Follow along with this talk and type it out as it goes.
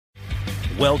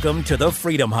Welcome to the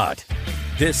Freedom Hut.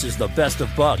 This is the Best of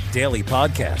Buck daily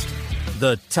podcast.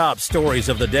 The top stories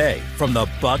of the day from the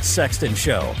Buck Sexton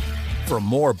Show. For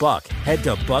more Buck, head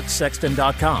to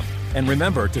bucksexton.com and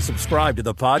remember to subscribe to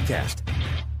the podcast.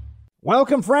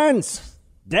 Welcome, friends.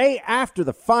 Day after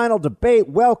the final debate,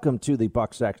 welcome to the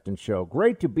Buck Sexton Show.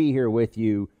 Great to be here with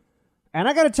you. And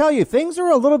I got to tell you, things are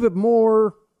a little bit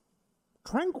more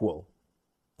tranquil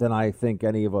than I think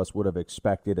any of us would have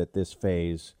expected at this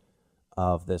phase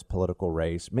of this political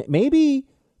race. Maybe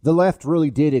the left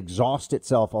really did exhaust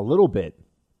itself a little bit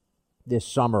this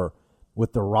summer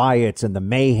with the riots and the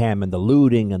mayhem and the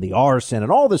looting and the arson and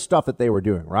all the stuff that they were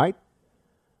doing, right?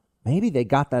 Maybe they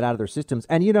got that out of their systems.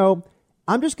 And, you know,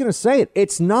 I'm just going to say it.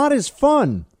 It's not as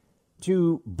fun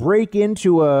to break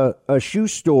into a shoe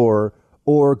store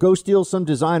or go steal some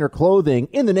designer clothing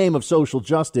in the name of social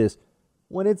justice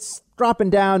when it's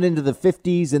dropping down into the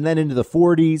 50s and then into the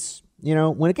 40s. You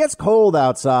know, when it gets cold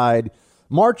outside,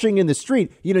 marching in the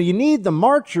street, you know, you need the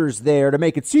marchers there to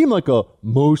make it seem like a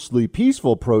mostly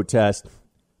peaceful protest.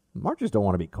 Marchers don't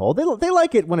want to be cold. They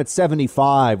like it when it's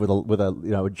 75 with a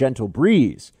you know, a gentle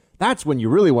breeze. That's when you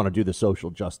really want to do the social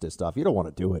justice stuff. You don't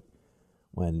want to do it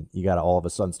when you got to all of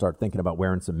a sudden start thinking about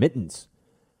wearing some mittens.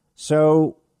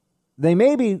 So they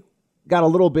maybe got a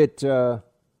little bit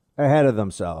ahead of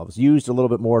themselves, used a little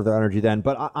bit more of their energy then.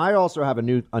 But I also have a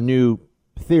new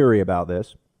theory about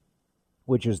this,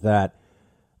 which is that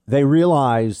they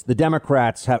realize the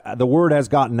Democrats the word has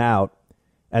gotten out,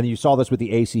 and you saw this with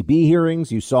the ACB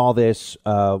hearings. You saw this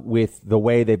with the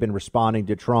way they've been responding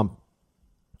to Trump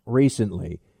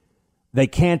recently. They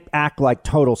can't act like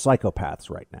total psychopaths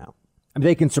right now. I mean,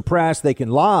 they can suppress, they can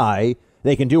lie,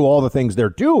 they can do all the things they're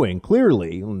doing,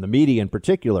 clearly, in the media in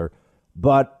particular.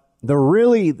 But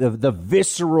the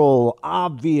visceral,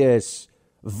 obvious,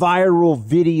 viral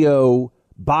video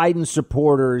Biden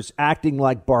supporters acting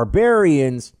like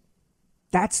barbarians,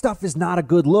 that stuff is not a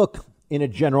good look in a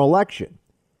general election.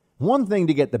 One thing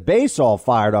to get the base all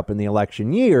fired up in the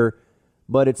election year,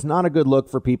 but it's not a good look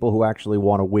for people who actually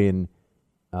want to win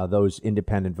those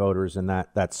independent voters and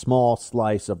that small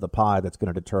slice of the pie that's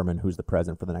going to determine who's the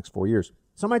president for the next 4 years.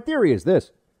 So my theory is this.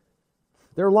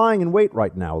 They're lying in wait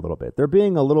right now a little bit. They're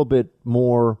being a little bit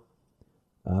more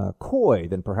coy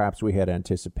than perhaps we had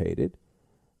anticipated.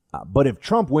 But if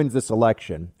Trump wins this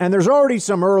election, and there's already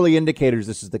some early indicators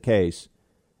this is the case,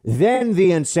 then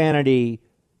the insanity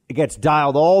gets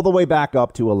dialed all the way back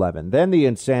up to 11. Then the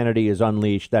insanity is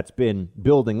unleashed that's been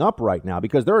building up right now,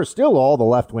 because there are still all the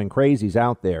left-wing crazies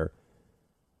out there.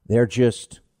 They're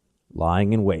just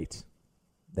lying in wait.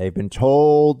 They've been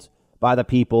told by the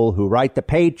people who write the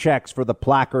paychecks for the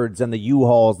placards and the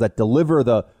U-Hauls that deliver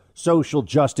the social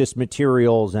justice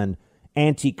materials and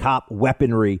anti-cop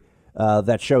weaponry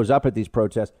that shows up at these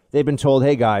protests. They've been told,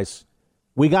 hey, guys,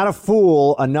 we got to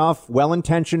fool enough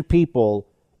well-intentioned people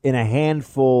in a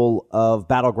handful of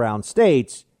battleground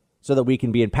states so that we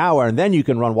can be in power, and then you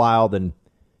can run wild and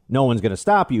no one's going to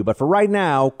stop you. But for right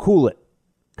now, cool it.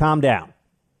 Calm down.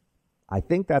 I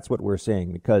think that's what we're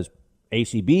seeing, because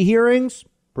ACB hearings,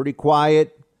 pretty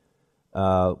quiet.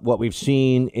 What we've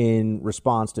seen in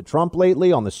response to Trump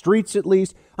lately, on the streets at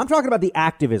least. I'm talking about the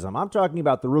activism. I'm talking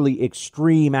about the really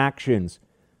extreme actions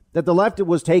that the left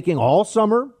was taking all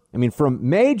summer. I mean, from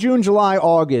May, June, July,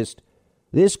 August,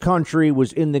 this country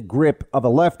was in the grip of a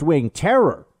left-wing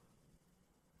terror.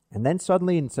 And then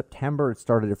suddenly in September, it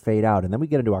started to fade out. And then we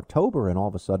get into October, and all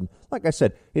of a sudden, like I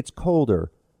said, it's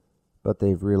colder. But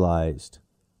they've realized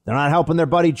they're not helping their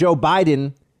buddy Joe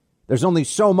Biden. There's only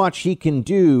so much he can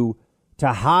do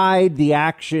to hide the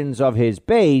actions of his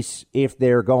base if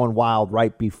they're going wild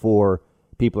right before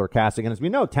people are casting. And as we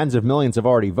know, tens of millions have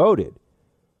already voted.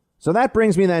 So that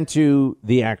brings me then to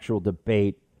the actual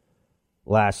debate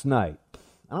last night.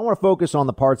 And I want to focus on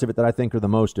the parts of it that I think are the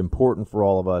most important for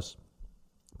all of us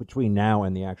between now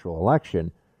and the actual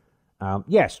election.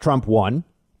 Yes, Trump won.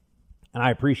 And I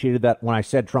appreciated that when I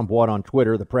said Trump won on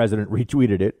Twitter, the president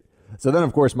retweeted it. So then,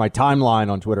 of course, my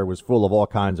timeline on Twitter was full of all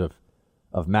kinds of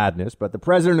madness. But the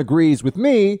president agrees with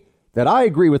me that I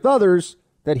agree with others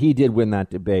that he did win that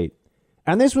debate.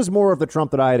 And this was more of the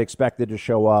Trump that I had expected to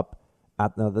show up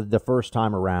at the first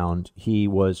time around. He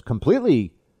was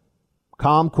completely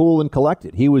calm, cool, and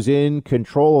collected. He was in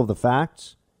control of the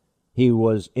facts. He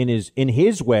was in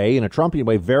his way, in a Trumpian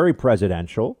way, very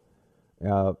presidential.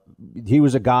 He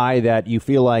was a guy that you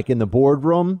feel like in the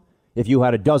boardroom, if you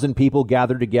had a dozen people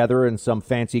gathered together in some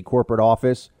fancy corporate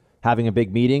office having a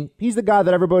big meeting, he's the guy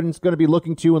that everybody's going to be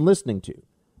looking to and listening to.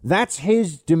 That's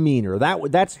his demeanor.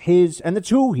 That's his, and that's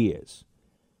who he is.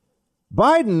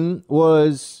 Biden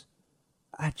was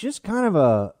just kind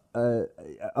of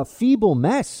a feeble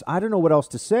mess. I don't know what else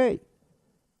to say.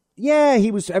 Yeah,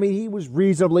 he was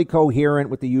reasonably coherent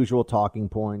with the usual talking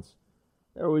points.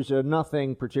 There was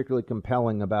nothing particularly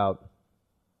compelling about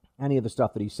any of the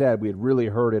stuff that he said. We had really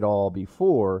heard it all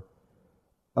before.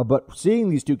 But seeing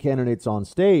these two candidates on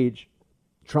stage,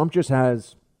 Trump just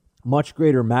has much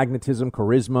greater magnetism,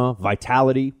 charisma,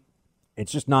 vitality.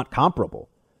 It's just not comparable.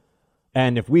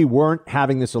 And if we weren't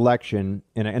having this election,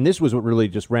 and this was what really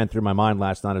just ran through my mind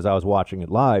last night as I was watching it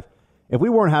live, if we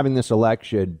weren't having this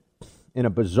election in a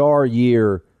bizarre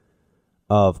year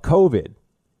of COVID,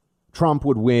 Trump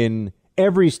would win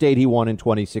every state he won in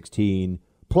 2016,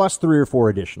 plus 3 or 4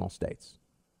 additional states.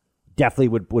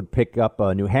 Definitely would pick up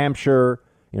New Hampshire.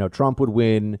 Trump would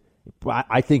win.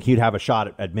 I think he'd have a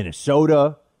shot at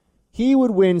Minnesota. He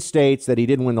would win states that he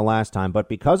didn't win the last time. But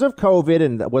because of COVID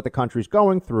and what the country's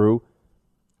going through,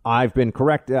 I've been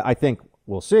correct. I think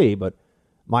we'll see. But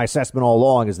my assessment all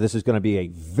along is this is going to be a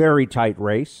very tight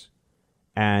race.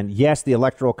 And yes, the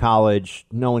Electoral College,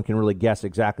 no one can really guess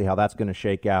exactly how that's going to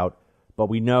shake out. But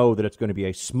we know that it's going to be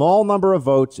a small number of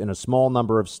votes in a small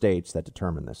number of states that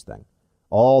determine this thing.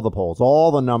 All the polls,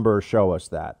 all the numbers show us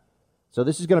that. So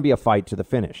this is going to be a fight to the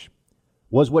finish.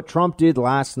 Was what Trump did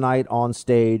last night on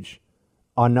stage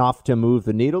enough to move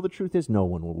the needle? The truth is, no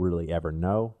one will really ever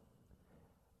know.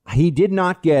 He did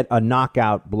not get a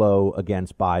knockout blow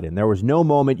against Biden. There was no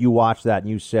moment you watched that and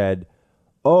you said,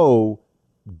 oh,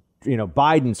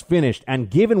 Biden's finished. And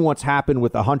given what's happened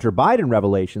with the Hunter Biden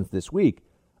revelations this week,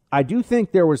 I do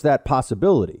think there was that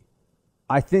possibility.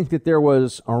 I think that there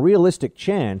was a realistic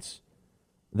chance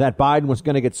that Biden was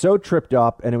going to get so tripped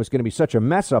up and it was going to be such a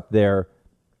mess up there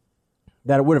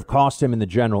that it would have cost him in the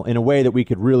general in a way that we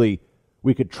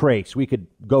could trace. We could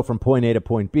go from point A to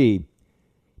point B.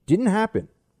 Didn't happen.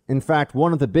 In fact,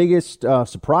 one of the biggest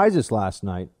surprises last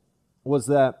night was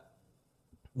that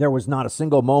there was not a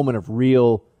single moment of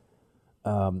real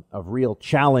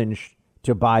challenge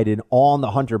to Biden on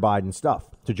the Hunter Biden stuff,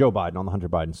 to Joe Biden on the Hunter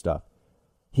Biden stuff.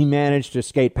 He managed to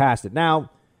skate past it.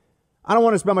 Now, I don't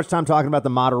want to spend much time talking about the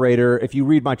moderator. If you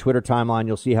read my Twitter timeline,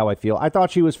 you'll see how I feel. I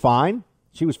thought she was fine.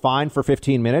 She was fine for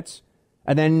 15 minutes.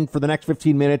 And then for the next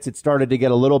 15 minutes, it started to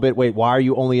get a little bit, wait, why are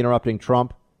you only interrupting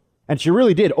Trump? And she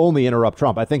really did only interrupt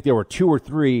Trump. I think there were 2 or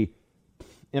 3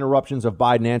 interruptions of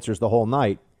Biden answers the whole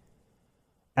night.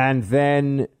 And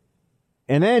then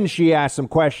she asked some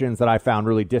questions that I found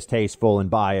really distasteful and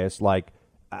biased, like,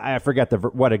 I forget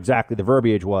what exactly the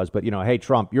verbiage was, but, hey,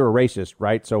 Trump, you're a racist,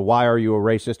 right? So why are you a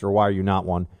racist or why are you not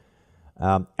one?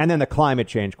 And then the climate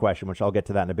change question, which I'll get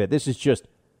to that in a bit. This is just,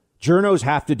 journos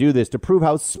have to do this to prove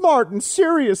how smart and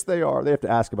serious they are. They have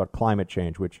to ask about climate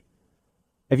change, which,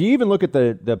 if you even look at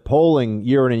the polling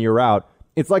year in and year out,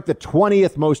 it's like the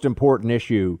 20th most important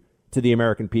issue to the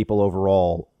American people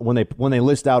overall when they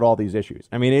list out all these issues.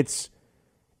 I mean, it's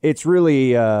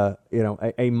really, a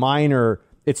minor.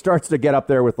 It starts to get up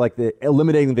there with like the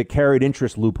eliminating the carried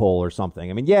interest loophole or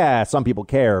something. I mean, yeah, some people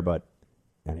care, but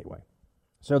anyway.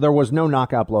 So there was no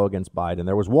knockout blow against Biden.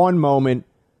 There was one moment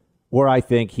where I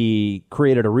think he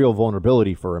created a real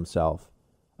vulnerability for himself,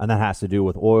 and that has to do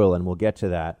with oil, and we'll get to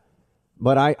that.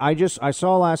 But I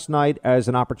saw last night as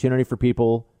an opportunity for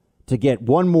people to get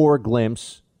one more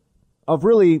glimpse of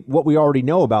really what we already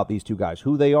know about these two guys,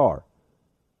 who they are.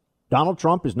 Donald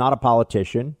Trump is not a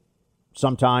politician.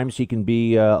 Sometimes he can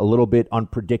be a little bit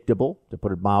unpredictable, to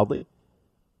put it mildly.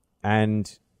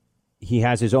 And he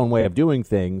has his own way of doing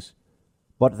things.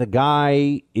 But the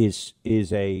guy is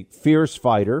a fierce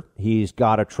fighter. He's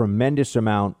got a tremendous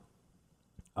amount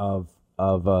of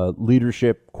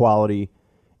leadership quality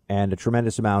and a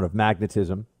tremendous amount of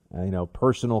magnetism,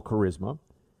 personal charisma.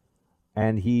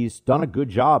 And he's done a good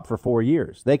job for 4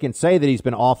 years. They can say that he's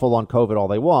been awful on COVID all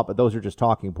they want, but those are just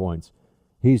talking points.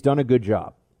 He's done a good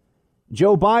job.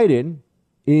 Joe Biden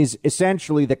is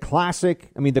essentially the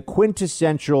the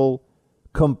quintessential,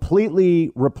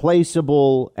 completely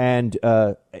replaceable and,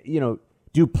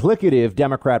 duplicative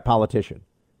Democrat politician.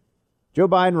 Joe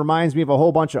Biden reminds me of a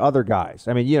whole bunch of other guys.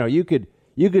 I mean, you could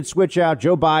switch out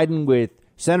Joe Biden with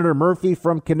Senator Murphy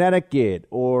from Connecticut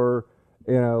or,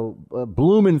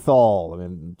 Blumenthal. I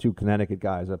mean, 2 Connecticut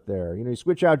guys up there. You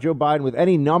switch out Joe Biden with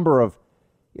any number of,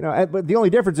 but the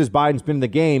only difference is Biden's been in the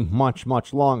game much,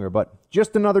 much longer. But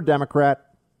just another Democrat,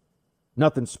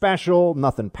 nothing special,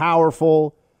 nothing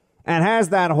powerful, and has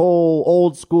that whole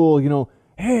old school,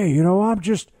 hey, I'm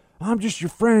just your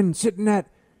friend sitting at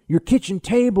your kitchen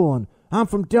table, and I'm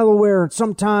from Delaware, and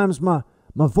sometimes my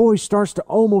voice starts to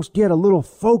almost get a little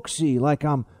folksy, like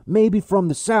I'm maybe from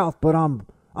the South, but I'm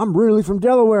really from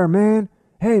Delaware, man.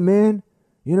 Hey, man,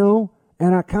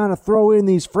 and I kind of throw in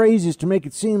these phrases to make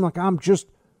it seem like I'm just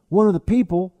one of the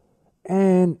people.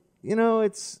 And,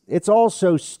 it's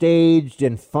also staged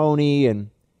and phony,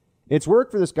 and it's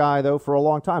worked for this guy, though, for a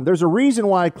long time. There's a reason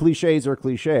why cliches are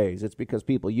cliches. It's because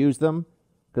people use them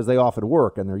because they often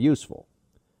work and they're useful.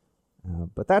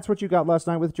 But that's what you got last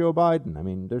night with Joe Biden. I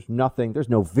mean, there's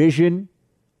no vision.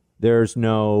 There's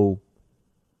no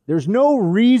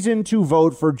reason to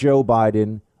vote for Joe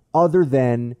Biden other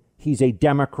than he's a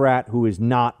Democrat who is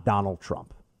not Donald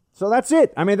Trump. So that's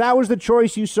it. I mean, that was the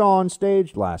choice you saw on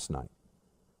stage last night.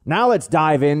 Now let's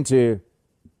dive into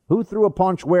who threw a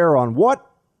punch where on what,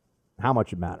 how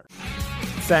much it matters.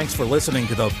 Thanks for listening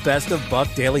to the Best of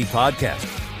Buck Daily podcast.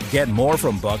 Get more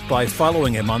from Buck by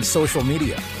following him on social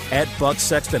media at Buck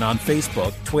Sexton on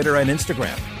Facebook, Twitter, and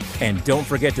Instagram. And don't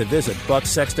forget to visit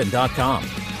bucksexton.com.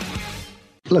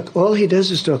 Look, all he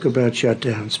does is talk about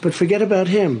shutdowns, but forget about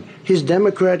him. His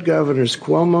Democrat governors,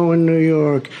 Cuomo in New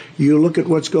York, you look at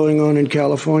what's going on in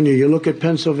California, you look at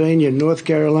Pennsylvania, North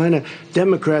Carolina,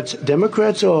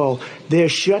 Democrats all, they're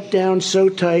shut down so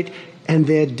tight and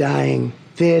they're dying.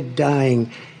 They're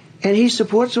dying. And he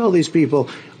supports all these people.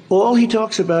 All he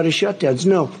talks about is shutdowns.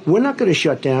 No, we're not going to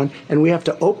shut down, and we have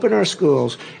to open our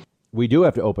schools. We do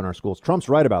have to open our schools. Trump's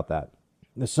right about that.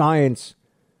 The science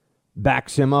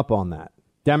backs him up on that.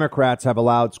 Democrats have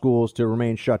allowed schools to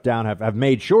remain shut down,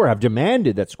 have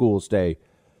demanded that schools stay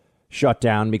shut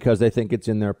down because they think it's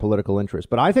in their political interest.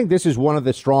 But I think this is one of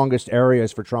the strongest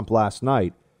areas for Trump last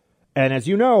night. And as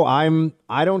you know,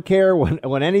 I don't care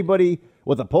when anybody,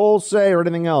 what the polls say or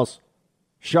anything else,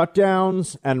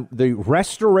 shutdowns and the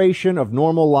restoration of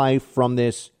normal life from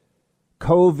this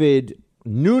COVID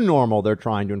new normal they're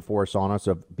trying to enforce on us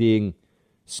of being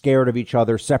scared of each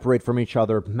other, separate from each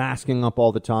other, masking up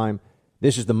all the time.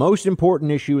 This is the most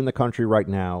important issue in the country right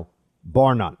now,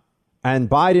 bar none. And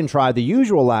Biden tried the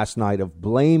usual last night of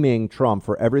blaming Trump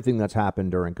for everything that's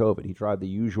happened during COVID. He tried the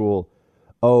usual,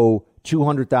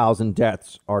 200,000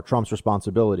 deaths are Trump's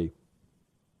responsibility.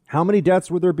 How many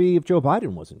deaths would there be if Joe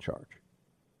Biden was in charge?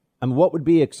 And what would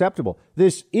be acceptable?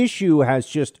 This issue has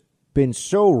just been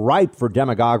so ripe for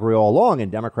demagoguery all along,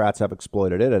 and Democrats have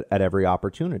exploited it at every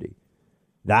opportunity.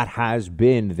 That has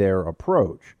been their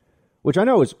approach, which I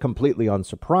know is completely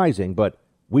unsurprising, but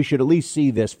we should at least see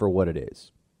this for what it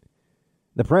is.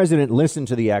 The president listened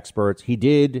to the experts. He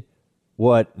did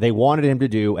what they wanted him to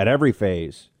do at every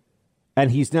phase,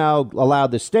 and he's now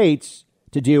allowed the states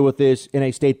to deal with this in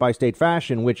a state-by-state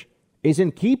fashion, which is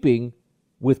in keeping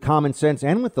with common sense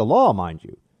and with the law, mind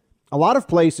you. A lot of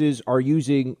places are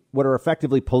using what are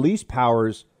effectively police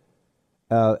powers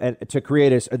and to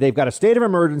create they've got a state of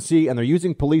emergency, and they're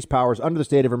using police powers under the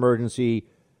state of emergency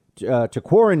to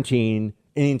quarantine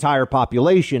an entire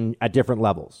population at different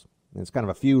levels. And it's kind of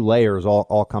a few layers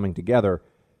all coming together.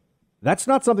 That's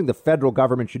not something the federal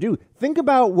government should do. Think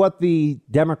about what the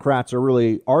Democrats are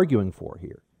really arguing for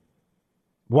here.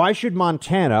 Why should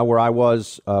Montana, where I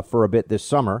was for a bit this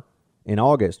summer in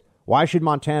August, why should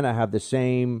Montana have the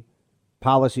same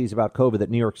policies about COVID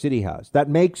that New York City has? That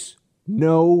makes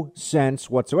no sense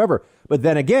whatsoever. But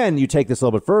then again, you take this a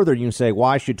little bit further and you say,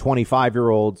 why should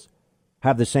 25-year-olds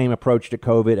have the same approach to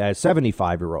COVID as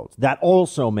 75-year-olds? That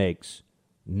also makes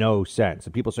no sense.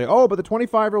 And people say, oh, but the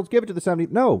 25-year-olds give it to the 70.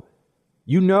 No,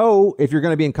 if you're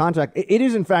going to be in contact, it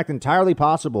is in fact entirely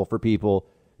possible for people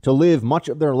to live much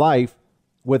of their life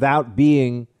without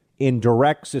being in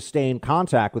direct, sustained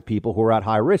contact with people who are at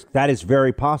high risk. That is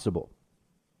very possible.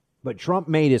 But Trump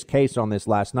made his case on this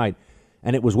last night,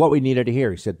 and it was what we needed to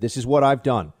hear. He said, this is what I've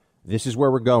done. This is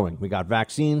where we're going. We got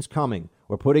vaccines coming.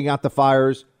 We're putting out the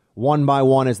fires one by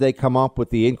one as they come up with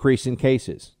the increase in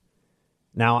cases.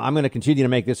 Now, I'm going to continue to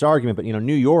make this argument, but,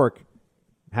 New York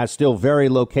has still very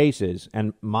low cases.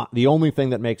 And the only thing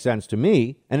that makes sense to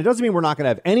me, and it doesn't mean we're not going to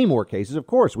have any more cases. Of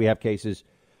course, we have cases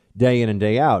day in and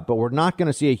day out, but we're not going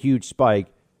to see a huge spike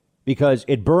because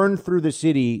it burned through the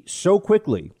city so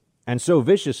quickly and so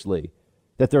viciously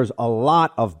that there's a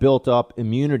lot of built up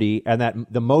immunity, and that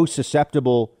the most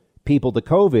susceptible people to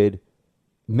COVID,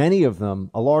 many of them,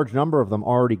 a large number of them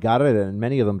already got it, and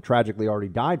many of them tragically already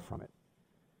died from it.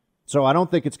 So I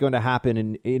don't think it's going to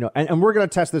happen. And we're going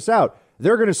to test this out.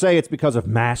 They're going to say it's because of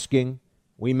masking.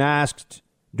 We masked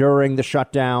during the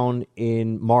shutdown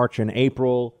in March and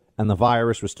April, and the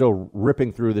virus was still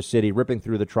ripping through the city, ripping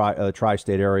through the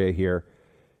tri-state area here.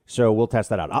 So we'll test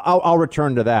that out. I'll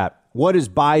return to that. What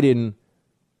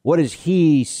does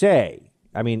he say?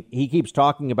 I mean, he keeps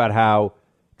talking about how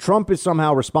Trump is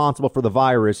somehow responsible for the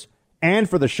virus and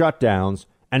for the shutdowns,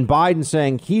 and Biden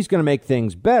saying he's going to make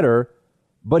things better,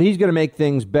 but he's going to make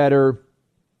things better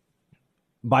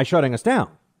by shutting us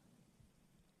down.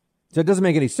 So it doesn't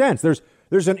make any sense.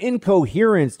 There's an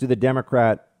incoherence to the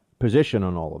Democrat position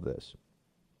on all of this.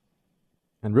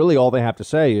 And really all they have to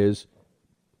say is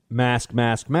mask,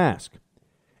 mask, mask.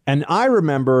 And I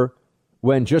remember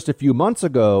when just a few months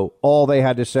ago, all they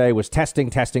had to say was testing,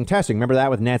 testing, testing. Remember that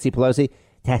with Nancy Pelosi?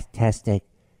 Testing.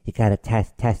 You got to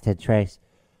test and trace.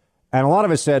 And a lot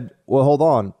of us said, well, hold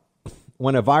on.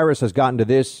 When a virus has gotten to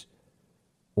this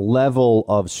level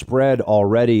of spread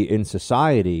already in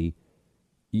society,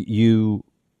 you're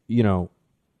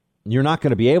not going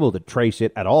to be able to trace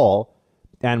it at all.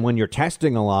 And when you're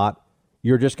testing a lot,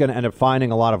 you're just going to end up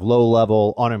finding a lot of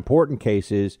low-level, unimportant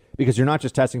cases because you're not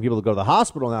just testing people to go to the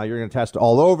hospital now. You're going to test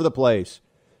all over the place.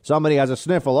 Somebody has a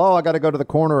sniffle. Oh, I got to go to the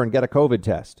corner and get a COVID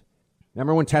test.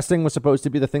 Remember when testing was supposed to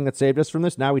be the thing that saved us from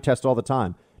this? Now we test all the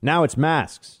time. Now it's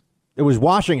masks. It was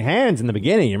washing hands in the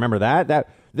beginning. You remember that?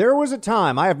 There was a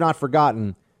time, I have not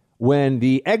forgotten, when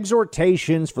the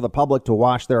exhortations for the public to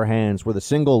wash their hands were the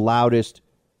single loudest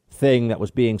thing that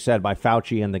was being said by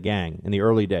Fauci and the gang in the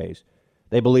early days.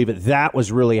 They believe that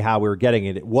was really how we were getting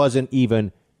it. It wasn't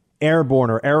even airborne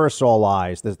or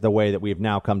aerosolized the way that we've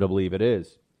now come to believe it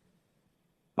is.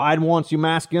 Biden wants you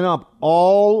masking up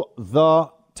all the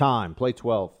time. Play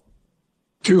 12.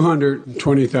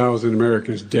 220,000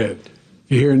 Americans dead.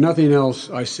 You hear nothing else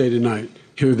I say tonight.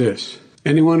 Hear this.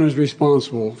 Anyone who's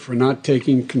responsible for not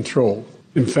taking control,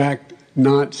 in fact,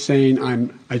 not saying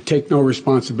I take no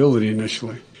responsibility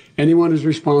initially. Anyone who's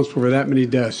responsible for that many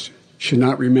deaths should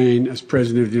not remain as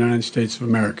president of the United States of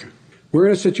America. We're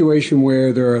in a situation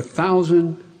where there are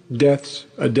 1,000 deaths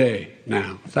a day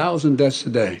now, 1,000 deaths a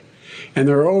day. And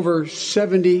there are over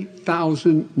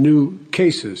 70,000 new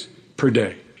cases per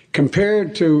day.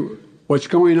 Compared to what's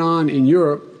going on in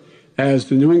Europe, as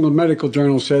the New England Medical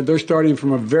Journal said, they're starting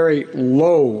from a very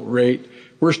low rate.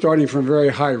 We're starting from a very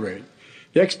high rate.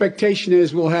 The expectation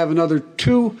is we'll have another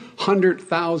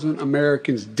 200,000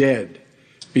 Americans dead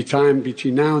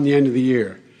between now and the end of the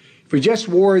year. If we just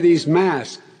wore these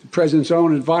masks, the president's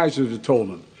own advisors have told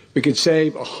him, we could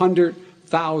save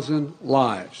 100,000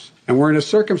 lives. And we're in a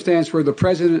circumstance where the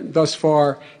president thus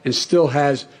far and still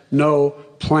has no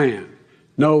plan,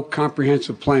 no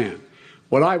comprehensive plan.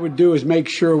 What I would do is make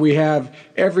sure we have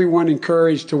everyone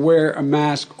encouraged to wear a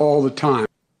mask all the time.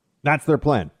 That's their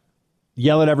plan.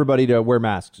 Yell at everybody to wear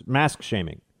masks. Mask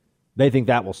shaming. They think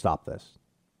that will stop this.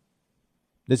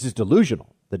 This is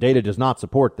delusional. The data does not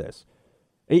support this.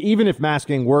 Even if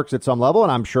masking works at some level,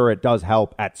 and I'm sure it does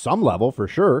help at some level for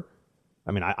sure.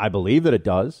 I mean, I believe that it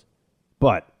does.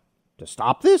 But to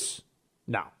stop this?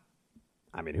 No.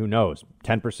 I mean, who knows?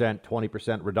 10%,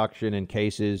 20% reduction in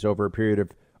cases over a period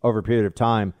of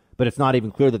time. But it's not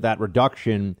even clear that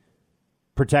reduction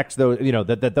protects those,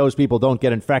 that those people don't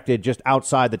get infected just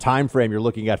outside the time frame you're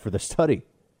looking at for the study.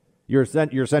 You're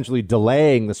essentially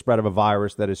delaying the spread of a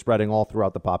virus that is spreading all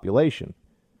throughout the population.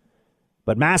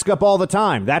 But mask up all the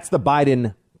time. That's the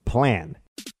Biden plan.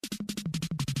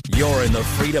 You're in the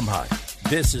Freedom Hut.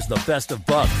 This is the Best of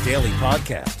Buck Daily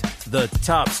Podcast. The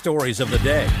top stories of the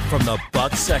day from the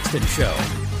Buck Sexton Show.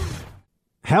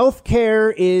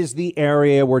 Healthcare is the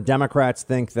area where Democrats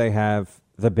think they have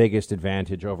the biggest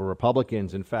advantage over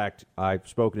Republicans. In fact, I've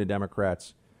spoken to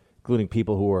Democrats, including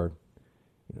people who are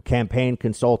campaign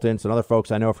consultants and other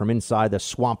folks I know from inside the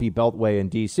swampy beltway in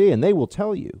D.C., and they will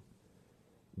tell you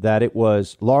that it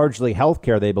was largely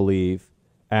healthcare, they believe,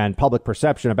 and public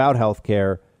perception about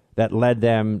healthcare that led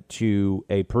them to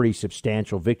a pretty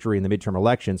substantial victory in the midterm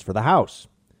elections for the House.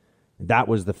 That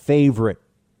was the favorite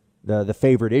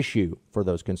issue for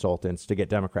those consultants to get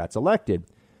Democrats elected.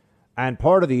 And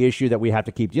part of the issue that we have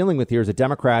to keep dealing with here is that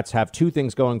Democrats have two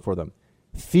things going for them: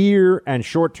 fear and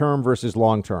short-term versus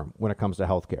long-term when it comes to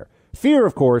healthcare. Fear,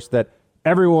 of course, that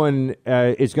everyone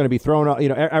is going to be thrown out,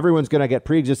 everyone's going to get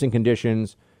pre-existing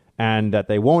conditions and that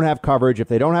they won't have coverage if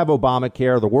they don't have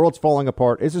Obamacare. The world's falling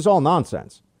apart. This is all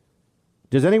nonsense.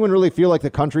 Does anyone really feel like the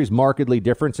country's markedly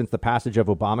different since the passage of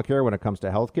Obamacare when it comes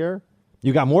to health care?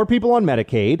 You got more people on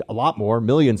Medicaid, a lot more,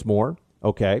 millions more.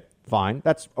 Okay, fine.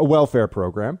 That's a welfare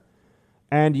program.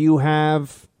 And you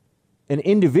have an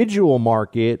individual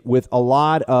market with a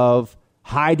lot of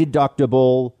high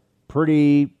deductible,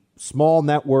 pretty small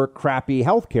network, crappy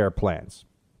healthcare plans.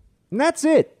 And that's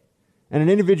it. And an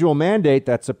individual mandate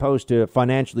that's supposed to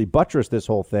financially buttress this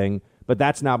whole thing, but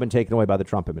that's now been taken away by the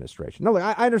Trump administration. No,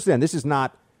 I understand this is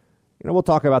not, we'll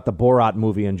talk about the Borat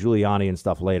movie and Giuliani and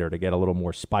stuff later to get a little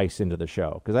more spice into the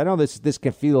show. Because I know this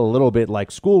can feel a little bit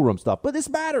like schoolroom stuff, but this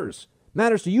matters.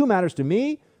 Matters to you, matters to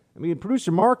me. I mean,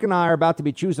 producer Mark and I are about to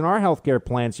be choosing our healthcare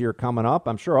plans here coming up.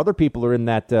 I'm sure other people are in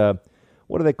that,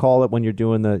 what do they call it when you're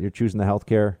you're choosing the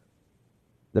healthcare,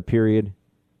 the period?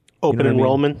 Open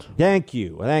enrollment. Thank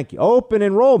you. Open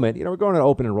enrollment. We're going to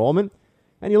open enrollment.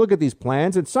 And you look at these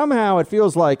plans, and somehow it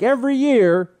feels like every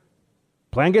year,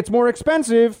 plan gets more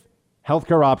expensive,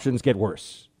 healthcare options get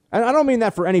worse. And I don't mean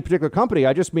that for any particular company.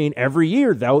 I just mean every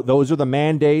year, those are the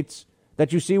mandates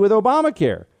that you see with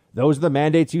Obamacare. Those are the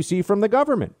mandates you see from the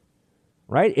government,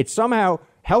 right? It's somehow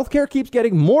healthcare keeps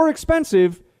getting more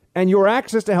expensive, and your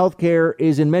access to healthcare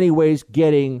is in many ways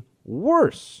getting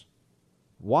worse.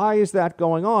 Why is that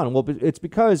going on? Well, it's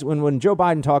because when Joe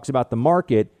Biden talks about the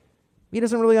market, he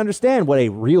doesn't really understand what a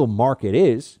real market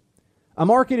is. A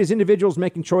market is individuals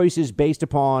making choices based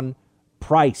upon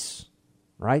price,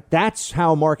 right? That's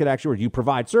how a market actually works. You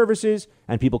provide services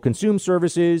and people consume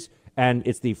services, and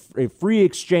it's the free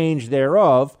exchange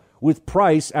thereof with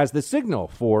price as the signal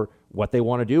for what they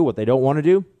want to do, what they don't want to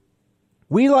do.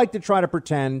 We like to try to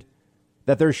pretend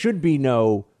that there should be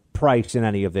no price in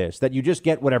any of this, that you just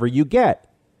get whatever you get.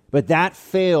 But that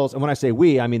fails. And when I say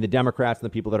we, I mean the Democrats and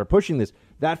the people that are pushing this.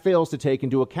 That fails to take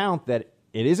into account that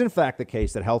it is, in fact, the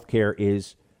case that health care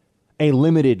is a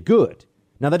limited good.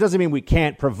 Now, that doesn't mean we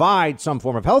can't provide some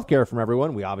form of health care from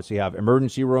everyone. We obviously have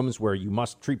emergency rooms where you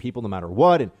must treat people no matter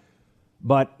what.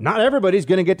 But not everybody's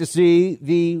going to get to see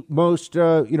the most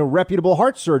reputable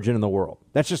heart surgeon in the world.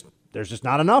 There's just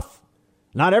not enough.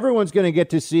 Not everyone's going to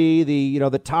get to see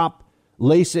the top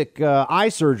LASIK eye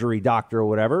surgery doctor or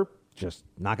whatever. Just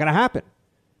not going to happen,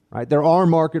 right? There are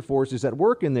market forces at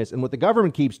work in this. And what the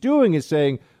government keeps doing is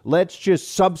saying, let's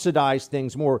just subsidize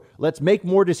things more. Let's make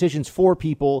more decisions for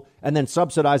people and then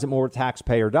subsidize it more with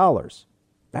taxpayer dollars.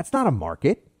 That's not a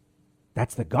market.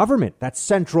 That's the government. That's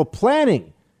central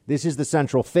planning. This is the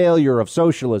central failure of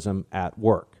socialism at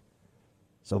work.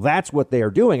 So that's what they are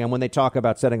doing. And when they talk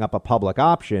about setting up a public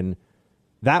option,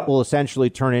 that will essentially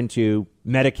turn into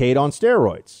Medicaid on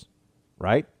steroids,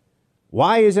 right?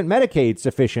 Why isn't Medicaid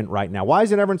sufficient right now? Why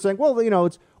isn't everyone saying,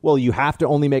 well, you have to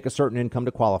only make a certain income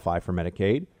to qualify for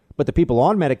Medicaid, but the people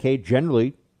on Medicaid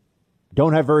generally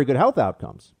don't have very good health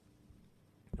outcomes.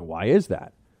 Why is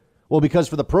that? Well, because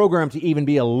for the program to even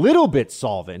be a little bit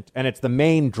solvent, and it's the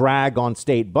main drag on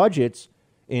state budgets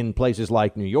in places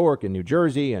like New York and New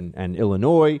Jersey and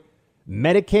Illinois,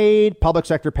 Medicaid, public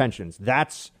sector pensions,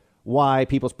 that's why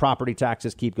people's property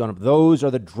taxes keep going up. Those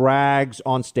are the drags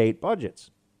on state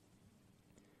budgets.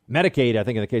 Medicaid, I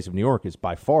think in the case of New York, is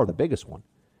by far the biggest one.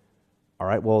 All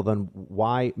right, well, then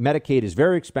why? Medicaid is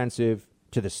very expensive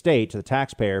to the state, to the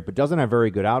taxpayer, but doesn't have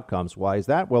very good outcomes. Why is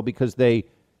that? Well, because they,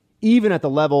 even at the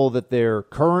level that they're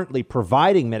currently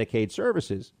providing Medicaid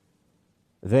services,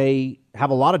 they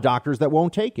have a lot of doctors that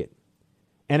won't take it.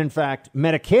 And in fact,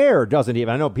 Medicare doesn't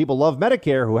even. I know people love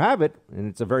Medicare who have it, and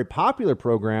it's a very popular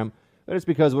program, but it's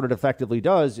because what it effectively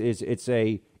does is it's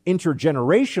a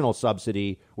intergenerational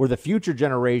subsidy where the future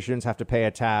generations have to pay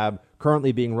a tab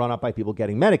currently being run up by people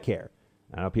getting Medicare.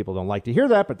 I know people don't like to hear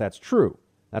that, but that's true.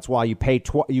 That's why you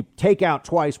you take out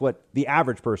twice what the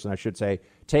average person, I should say,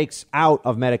 takes out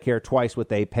of Medicare, twice what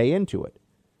they pay into it.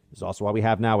 It's also why we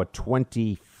have now a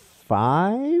 $25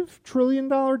 trillion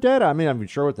debt. I mean, I'm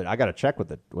sure what I got to check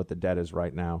what the debt is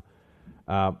right now.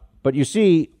 But you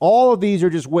see, all of these are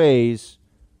just ways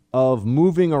of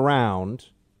moving around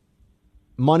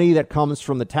money that comes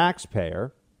from the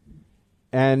taxpayer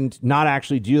and not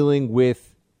actually dealing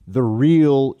with the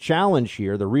real challenge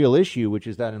here, the real issue, which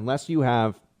is that unless you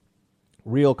have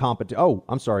real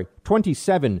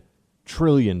 $27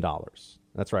 trillion.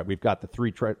 That's right. We've got the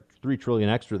 $3 trillion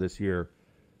extra this year.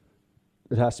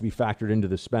 It has to be factored into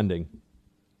the spending.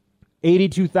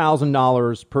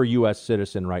 $82,000 per U.S.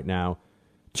 citizen right now.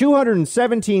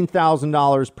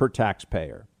 $217,000 per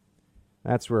taxpayer.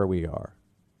 That's where we are.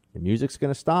 The music's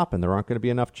going to stop and there aren't going to be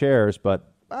enough chairs,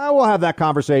 but we'll have that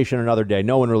conversation another day.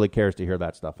 No one really cares to hear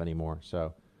that stuff anymore.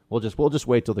 So we'll just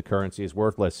wait till the currency is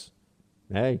worthless.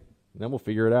 Hey, then we'll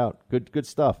figure it out. Good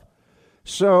stuff.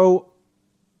 So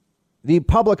the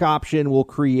public option will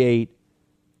create,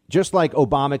 just like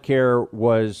Obamacare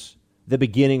was the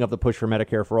beginning of the push for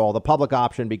Medicare for all, the public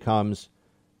option becomes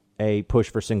a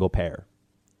push for single payer.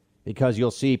 Because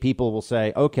you'll see people will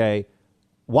say, okay,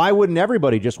 why wouldn't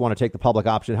everybody just want to take the public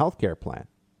option health care plan?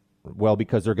 Well,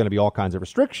 because there are going to be all kinds of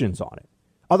restrictions on it.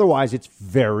 Otherwise, it's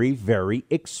very, very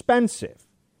expensive,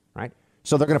 right?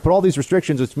 So they're going to put all these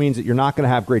restrictions, which means that you're not going to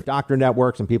have great doctor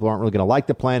networks and people aren't really going to like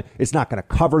the plan. It's not going to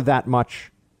cover that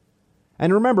much.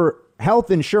 And remember, health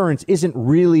insurance isn't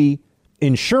really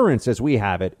insurance as we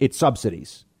have it. It's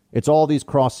subsidies. It's all these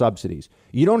cross subsidies.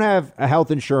 You don't have a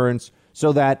health insurance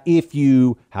so that if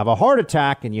you have a heart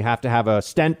attack and you have to have a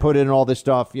stent put in and all this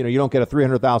stuff, you don't get a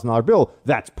 $300,000 bill.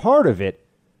 That's part of it.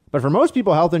 But for most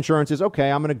people, health insurance is,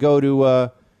 okay, I'm going to go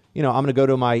to,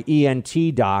 my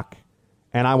ENT doc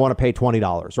and I want to pay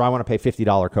 $20 or I want to pay $50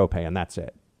 copay and that's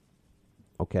it.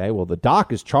 Okay, well, the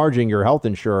doc is charging your health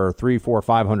insurer $300,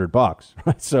 $400, $500,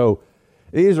 right? So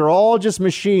these are all just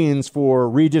machines for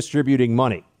redistributing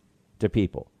money to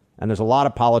people. And there's a lot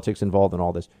of politics involved in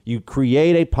all this. You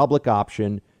create a public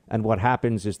option, and what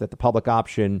happens is that the public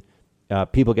option,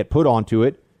 people get put onto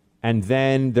it, and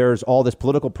then there's all this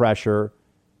political pressure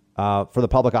for the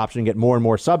public option to get more and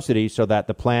more subsidies so that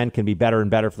the plan can be better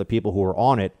and better for the people who are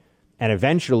on it. And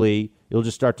eventually, you'll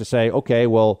just start to say, okay,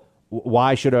 well,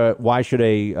 why should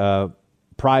a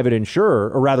private insurer,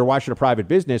 or rather, why should a private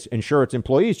business insure its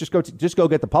employees? Just go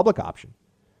get the public option.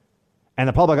 And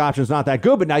the public option is not that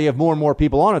good, but now you have more and more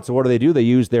people on it. So what do? They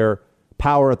use their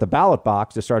power at the ballot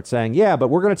box to start saying, yeah, but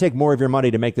we're going to take more of your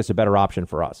money to make this a better option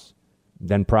for us.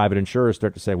 Then private insurers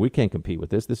start to say, we can't compete with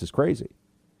this. This is crazy.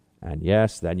 And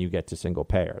yes, then you get to single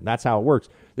payer. And that's how it works.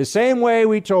 The same way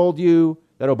we told you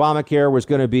that Obamacare was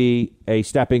going to be a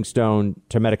stepping stone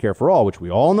to Medicare for all, which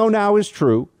we all know now is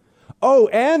true. Oh,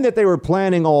 and that they were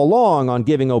planning all along on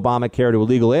giving Obamacare to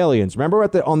illegal aliens. Remember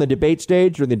on the debate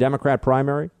stage during the Democrat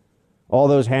primary? All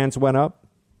those hands went up.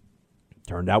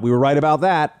 Turned out we were right about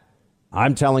that.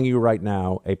 I'm telling you right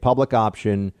now, a public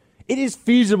option. It is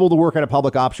feasible to work at a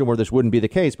public option where this wouldn't be the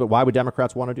case. But why would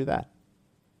Democrats want to do that?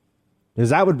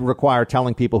 Because that would require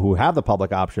telling people who have the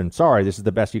public option, sorry, this is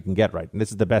the best you can get, right? And this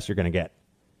is the best you're going to get.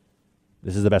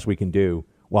 This is the best we can do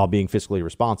while being fiscally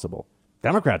responsible.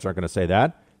 Democrats aren't going to say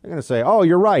that. They're going to say, oh,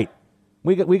 you're right.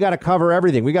 We got to cover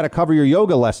everything. We got to cover your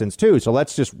yoga lessons, too. So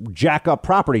let's just jack up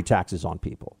property taxes on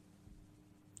people.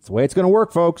 That's the way it's going to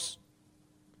work, folks.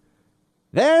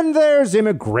 Then there's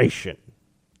immigration.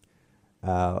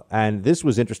 And this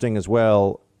was interesting as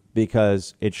well,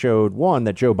 because it showed, one,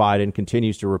 that Joe Biden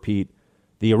continues to repeat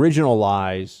the original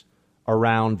lies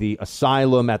around the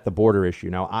asylum at the border issue.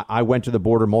 Now, I went to the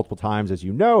border multiple times, as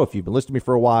you know, if you've been listening to me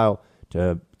for a while,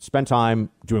 to spend time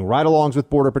doing ride-alongs with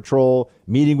Border Patrol,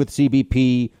 meeting with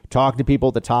CBP, talking to people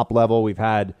at the top level. We've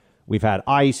had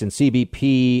ICE and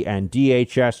CBP and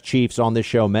DHS chiefs on this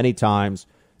show many times.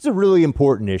 It's a really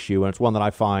important issue, and it's one that I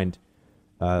find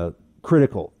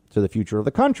critical to the future of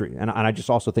the country. And I just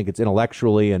also think it's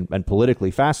intellectually and politically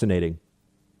fascinating.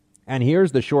 And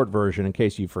here's the short version, in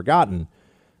case you've forgotten.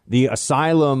 The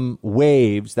asylum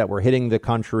waves that were hitting the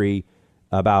country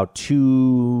about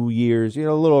 2 years,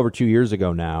 a little over 2 years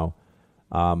ago now,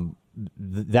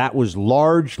 that was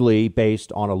largely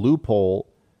based on a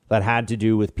loophole that had to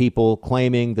do with people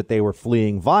claiming that they were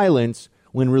fleeing violence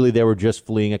when really they were just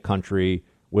fleeing a country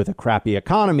with a crappy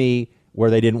economy where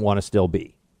they didn't want to still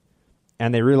be.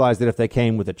 And they realized that if they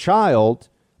came with a child,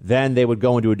 then they would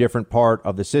go into a different part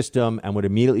of the system and would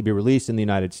immediately be released in the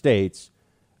United States.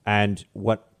 And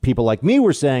what people like me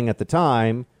were saying at the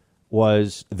time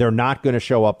was they're not going to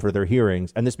show up for their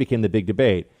hearings. And this became the big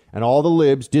debate. And all the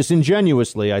libs,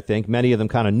 disingenuously, I think, many of them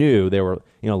kind of knew, they were,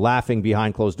 laughing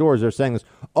behind closed doors. They're saying this,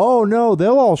 oh, no,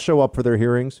 they'll all show up for their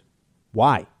hearings.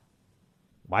 Why?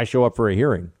 Why show up for a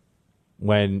hearing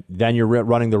when then you're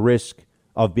running the risk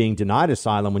of being denied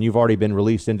asylum when you've already been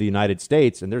released into the United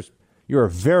States? And you're a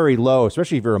very low,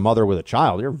 especially if you're a mother with a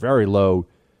child, you're a very low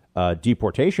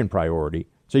deportation priority.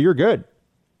 So you're good.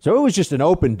 So it was just an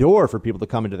open door for people to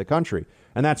come into the country.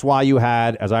 And that's why you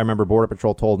had, as I remember, Border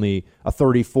Patrol told me, a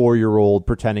 34-year-old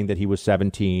pretending that he was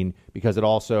 17, because it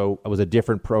also was a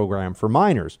different program for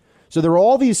minors. So there were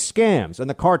all these scams, and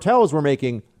the cartels were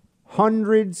making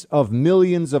hundreds of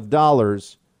millions of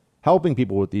dollars helping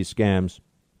people with these scams.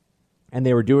 And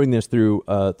they were doing this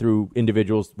through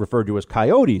individuals referred to as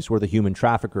coyotes, who are the human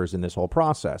traffickers in this whole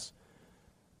process.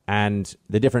 And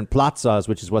the different plazas,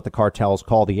 which is what the cartels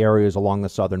call the areas along the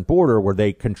southern border where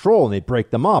they control, and they break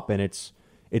them up, and it's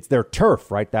their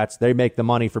turf, right? They make the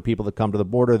money for people that come to the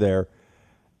border there.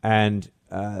 And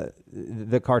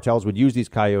the cartels would use these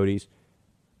coyotes.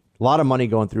 A lot of money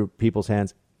going through people's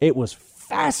hands. It was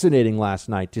fascinating last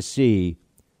night to see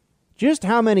just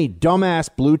how many dumbass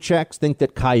blue checks think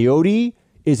that coyote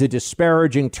is a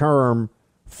disparaging term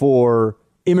for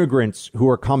immigrants who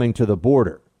are coming to the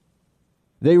border.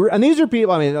 And these are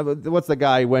people, what's the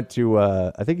guy who went to,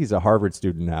 I think he's a Harvard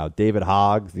student now, David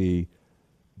Hogg, the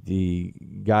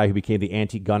guy who became the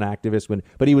anti-gun activist,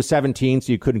 but he was 17,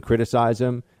 so you couldn't criticize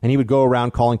him. And he would go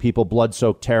around calling people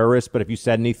blood-soaked terrorists, but if you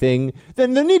said anything,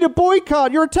 then they need a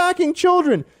boycott, you're attacking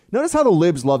children. Notice how the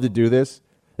libs love to do this?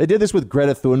 They did this with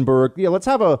Greta Thunberg. Yeah, let's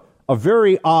have a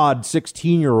very odd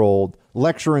 16-year-old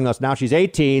lecturing us. Now she's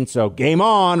 18, so game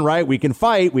on, right? We can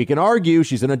fight, we can argue.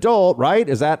 She's an adult, right?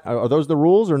 Are those the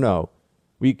rules or no?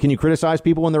 Can you criticize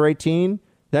people when they're 18?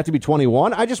 They have to be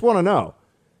 21? I just want to know.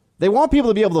 They want people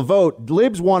to be able to vote.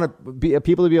 Libs want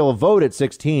people to be able to vote at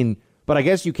 16, but I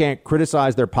guess you can't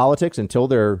criticize their politics until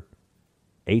they're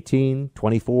 18,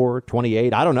 24,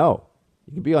 28. I don't know.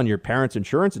 You can be on your parents'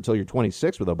 insurance until you're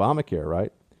 26 with Obamacare,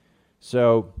 right?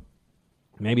 So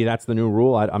maybe that's the new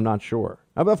rule. I'm not sure.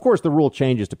 Of course, the rule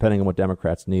changes depending on what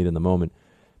Democrats need in the moment.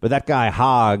 But that guy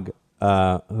Hogg,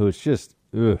 who's just,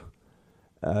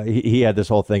 he had this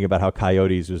whole thing about how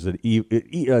coyotes was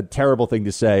a terrible thing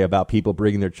to say about people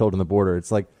bringing their children to the border.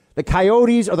 It's like the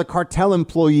coyotes are the cartel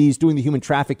employees doing the human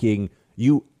trafficking.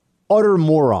 You utter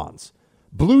morons.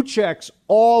 Blue checks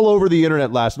all over the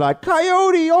internet last night.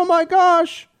 Coyote, oh my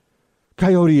gosh.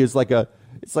 Coyote is like a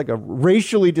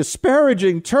racially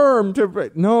disparaging term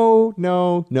to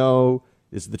no.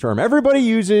 This is the term everybody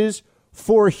uses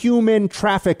for human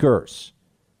traffickers,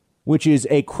 which is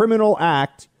a criminal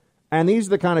act. And these are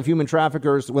the kind of human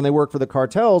traffickers when they work for the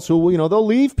cartels who, they'll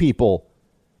leave people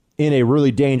in a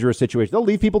really dangerous situation. They'll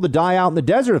leave people to die out in the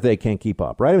desert if they can't keep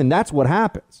up, right? I mean, that's what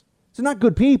happens. They're not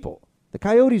good people. The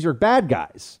coyotes are bad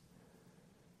guys.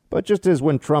 But just as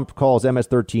when Trump calls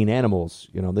MS-13 animals,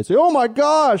 they say, oh, my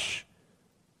gosh,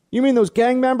 you mean those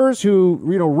gang members who,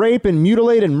 rape and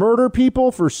mutilate and murder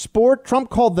people for sport? Trump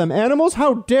called them animals?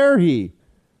 How dare he?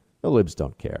 The libs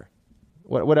don't care.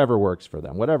 Whatever works for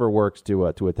them, whatever works to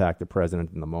attack the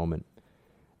president in the moment.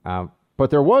 But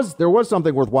there was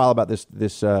something worthwhile about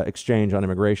this exchange on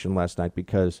immigration last night,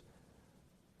 because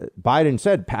Biden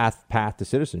said path to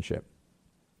citizenship.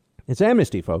 It's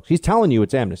amnesty, folks. He's telling you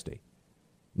it's amnesty.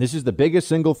 This is the biggest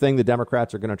single thing the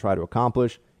Democrats are going to try to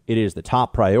accomplish. It is the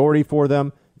top priority for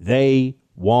them. They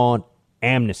want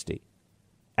amnesty.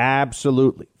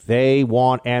 Absolutely. They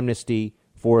want amnesty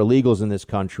for illegals in this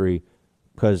country,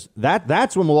 because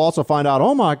that's when we'll also find out,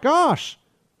 oh, my gosh,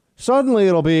 suddenly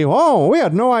it'll be, oh, we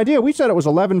had no idea. We said it was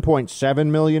 11.7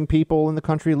 million people in the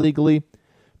country legally.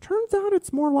 Turns out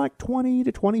it's more like 20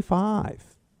 to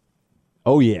 25.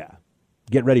 Oh, yeah.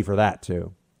 Get ready for that,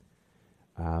 too.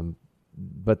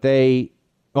 But the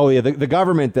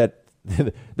government that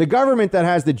the government that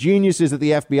has the geniuses at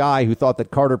the FBI who thought that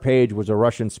Carter Page was a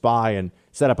Russian spy and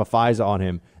set up a FISA on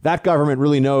him, that government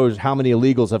really knows how many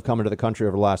illegals have come into the country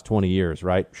over the last 20 years,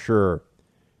 right? Sure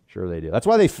they do. That's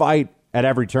why they fight at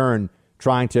every turn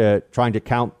trying to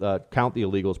count the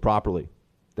illegals properly.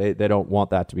 They don't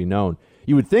want that to be known.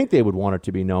 You would think they would want it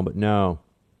to be known, but no,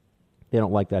 they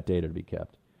don't like that data to be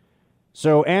kept.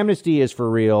 So amnesty is for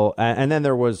real. And then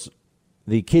there was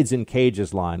the kids in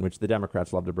cages line, which the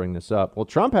Democrats love to bring this up. Well,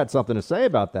 Trump had something to say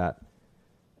about that.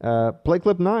 Play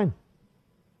clip 9.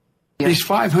 These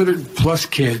 500 plus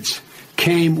kids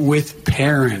came with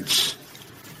parents.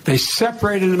 They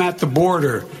separated them at the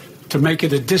border to make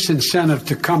it a disincentive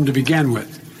to come to begin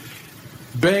with.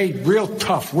 Real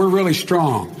tough. We're really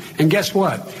strong. And guess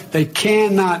what? They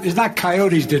cannot, it's not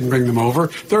coyotes didn't bring them over.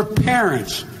 Their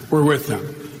parents were with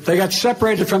them. They got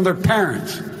separated from their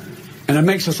parents. And it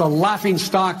makes us a laughing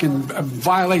stock and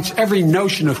violates every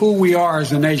notion of who we are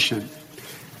as a nation.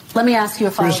 Let me ask you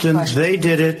a follow-up question. Kristen, they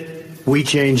did it. We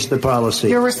changed the policy.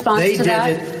 Your response to that?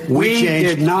 They did it. We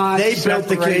changed. Did not. They built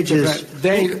the cages.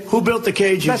 Who built the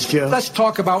cages, Joe? Let's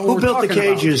talk about what we're talking about. Who built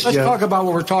the cages, Joe? Let's talk about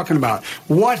what we're talking about.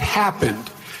 What happened?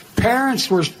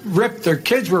 Parents were ripped. Their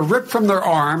kids were ripped from their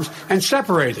arms and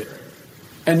separated.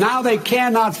 And now they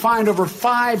cannot find over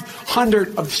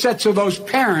 500 of sets of those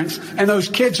parents, and those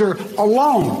kids are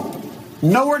alone.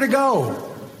 Nowhere to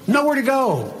go. Nowhere to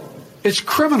go. It's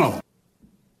criminal.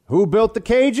 Who built the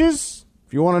cages?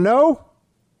 If you want to know,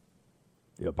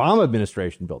 the Obama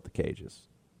administration built the cages.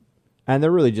 And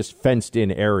they're really just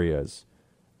fenced-in areas.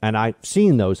 And I've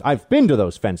seen those. I've been to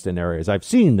those fenced-in areas. I've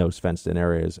seen those fenced-in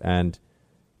areas. And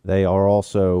they are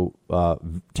also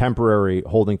temporary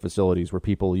holding facilities where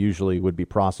people usually would be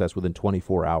processed within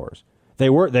 24 hours. They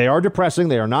are depressing.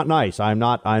 They are not nice. I'm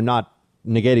not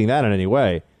negating that in any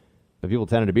way. But people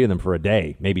tended to be in them for a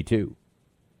day, maybe two.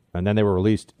 And then they were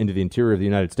released into the interior of the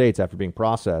United States after being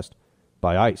processed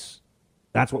by ICE.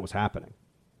 That's what was happening.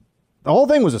 The whole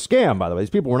thing was a scam, by the way. These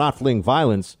people were not fleeing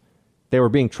violence. They were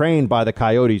being trained by the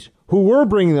coyotes who were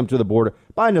bringing them to the border.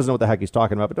 Biden doesn't know what the heck he's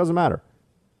talking about, but it doesn't matter.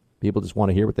 People just want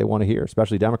to hear what they want to hear,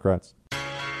 especially Democrats.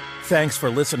 Thanks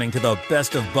for listening to the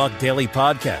Best of Buck Daily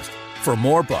Podcast. For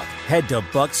more Buck, head to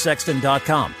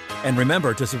bucksexton.com. And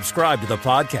remember to subscribe to the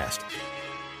podcast.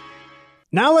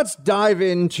 Now let's dive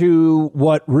into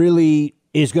what really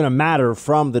is going to matter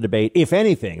from the debate, if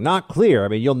anything. Not clear. I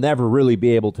mean, you'll never really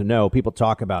be able to know. People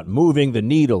talk about moving the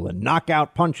needle and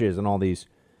knockout punches and all these.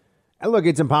 And look,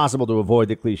 it's impossible to avoid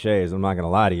the cliches. I'm not going to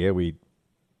lie to you.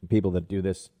 People that do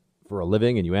this for a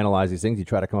living and you analyze these things, you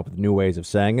try to come up with new ways of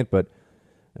saying it. But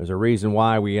there's a reason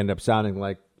why we end up sounding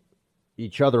like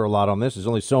each other a lot on this. There's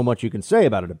only so much you can say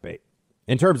about a debate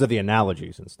in terms of the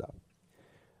analogies and stuff.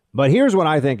 But here's what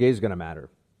I think is going to matter.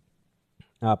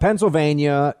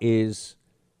 Pennsylvania is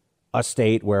a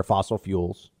state where fossil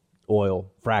fuels,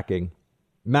 oil, fracking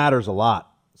matters a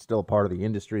lot. It's still a part of the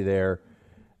industry there.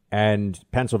 And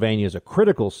Pennsylvania is a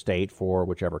critical state for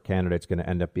whichever candidate's going to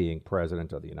end up being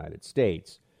president of the United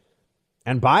States.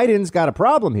 And Biden's got a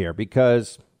problem here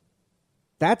because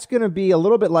that's going to be a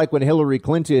little bit like when Hillary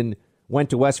Clinton went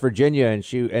to West Virginia and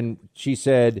she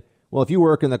said, well, if you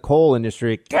work in the coal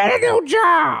industry, get a new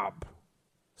job.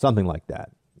 Something like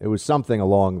that. It was something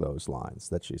along those lines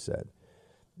that she said.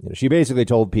 You know, she basically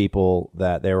told people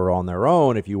that they were on their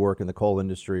own. If you work in the coal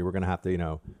industry, we're going to have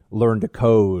to, learn to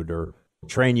code or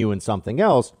train you in something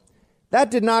else.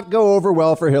 That did not go over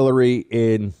well for Hillary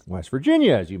in West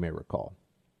Virginia, as you may recall,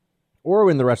 or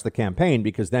in the rest of the campaign,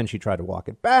 because then she tried to walk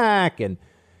it back and,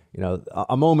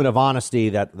 a moment of honesty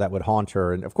that would haunt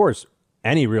her. And of course,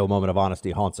 any real moment of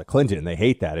honesty haunts a Clinton. They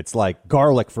hate that. It's like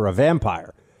garlic for a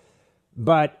vampire.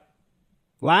 But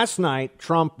last night,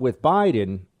 Trump with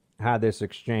Biden had this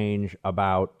exchange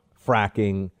about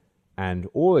fracking and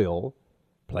oil.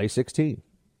 Play 16.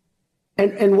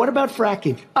 And what about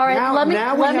fracking? All right, let me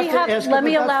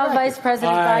allow Vice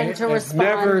President Biden to respond.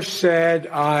 I never said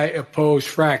I oppose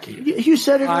fracking. You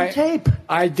said it on tape.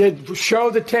 I did. Show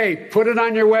the tape. Put it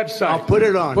on your website. I'll put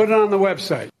it on. Put it on the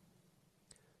website.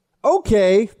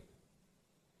 Okay.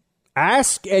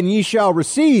 Ask and ye shall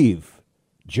receive,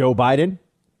 Joe Biden.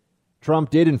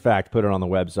 Trump did, in fact, put it on the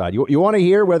website. You want to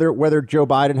hear whether Joe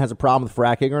Biden has a problem with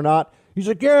fracking or not? He's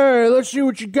like, yeah, let's see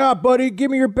what you got, buddy. Give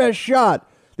me your best shot.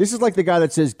 This is like the guy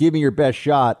that says, give me your best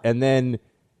shot, and then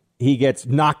he gets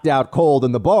knocked out cold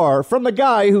in the bar from the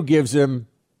guy who gives him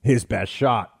his best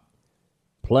shot.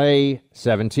 Play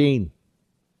 17.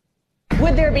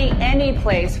 Would there be any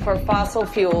place for fossil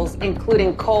fuels,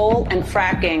 including coal and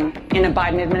fracking, in a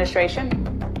Biden administration?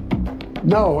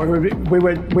 No, we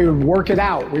would work it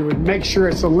out. We would make sure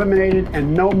it's eliminated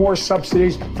and no more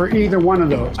subsidies for either one of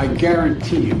those. I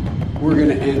guarantee you, we're going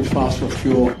to end fossil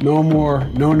fuel. No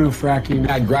new fracking.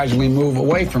 I'd gradually move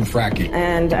away from fracking.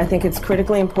 And I think it's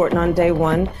critically important on day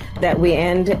one that we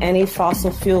end any fossil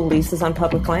fuel leases on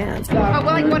public lands.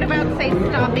 What about, say,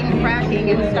 stopping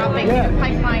fracking and stopping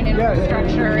pipeline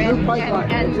infrastructure?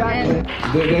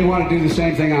 They want to do the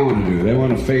same thing I want to do. They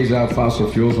want to phase out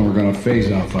fossil fuels, and we're going to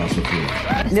phase out fossil fuels.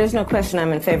 There's no question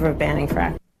I'm in favor of banning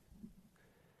fracking.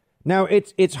 Now,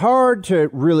 it's hard to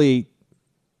really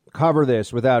cover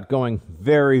this without going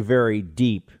very, very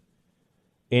deep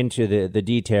into the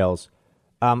details.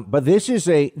 But this is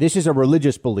a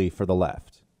religious belief for the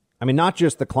left. I mean, not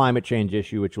just the climate change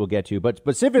issue, which we'll get to, but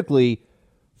specifically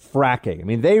fracking. I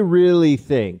mean, they really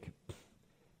think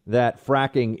that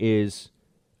fracking is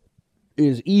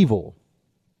evil.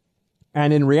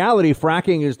 And in reality,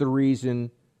 fracking is the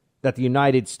reason that the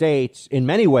United States, in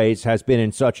many ways, has been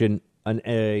in such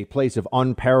a place of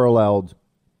unparalleled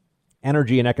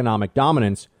energy and economic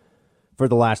dominance for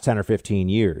the last 10 or 15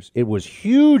 years. It was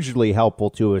hugely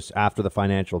helpful to us after the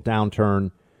financial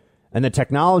downturn. And the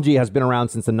technology has been around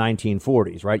since the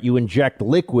 1940s, right? You inject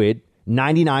liquid,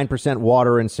 99%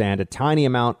 water and sand, a tiny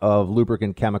amount of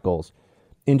lubricant chemicals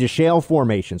into shale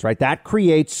formations, right? That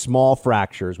creates small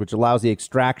fractures, which allows the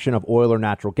extraction of oil or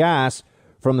natural gas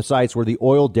from the sites where the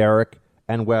oil derrick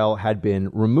and well had been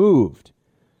removed.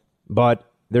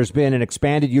 But there's been an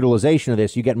expanded utilization of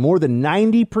this. You get more than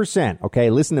 90%. Okay,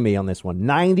 listen to me on this one.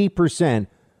 90%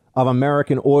 of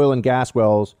American oil and gas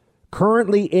wells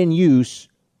currently in use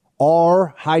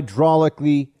are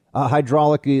hydraulically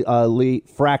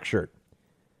fractured.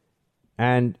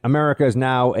 And America is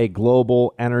now a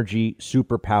global energy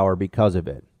superpower because of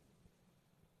it.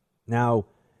 Now,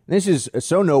 this is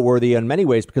so noteworthy in many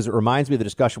ways because it reminds me of the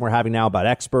discussion we're having now about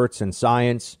experts and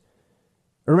science.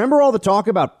 Remember all the talk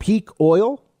about peak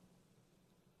oil?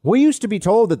 We used to be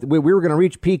told that we were going to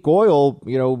reach peak oil,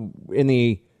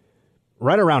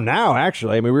 right around now,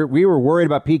 actually. I mean, we were worried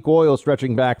about peak oil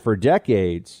stretching back for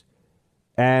decades.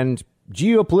 And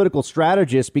geopolitical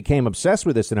strategists became obsessed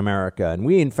with this in America. And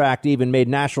we, in fact, even made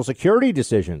national security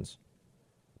decisions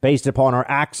based upon our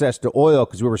access to oil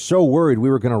because we were so worried we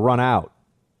were going to run out.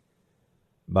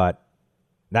 But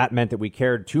that meant that we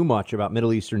cared too much about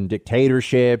Middle Eastern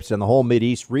dictatorships and the whole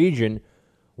Mideast region.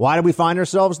 Why did we find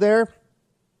ourselves there?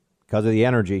 Because of the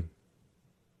energy.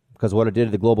 Because of what it did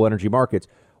to the global energy markets.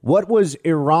 What was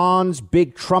Iran's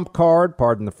big trump card,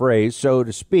 pardon the phrase, so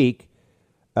to speak,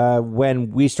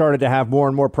 when we started to have more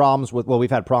and more problems with, well,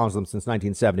 we've had problems with them since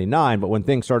 1979, but when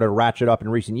things started to ratchet up in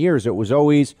recent years, it was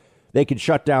always they could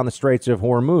shut down the Straits of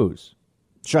Hormuz.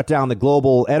 Shut down the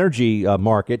global energy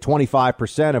market.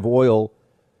 25% of oil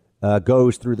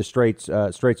goes through the Straits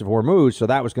of Hormuz, so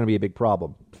that was going to be a big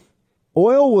problem.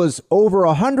 Oil was over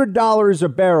 $100 a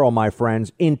barrel, my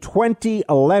friends, in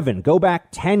 2011. Go back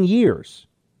 10 years.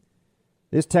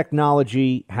 This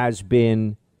technology has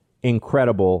been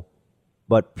incredible,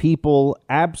 but people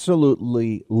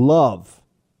absolutely love,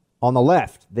 on the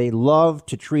left, they love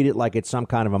to treat it like it's some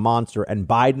kind of a monster, and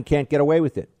Biden can't get away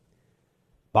with it.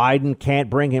 Biden can't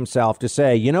bring himself to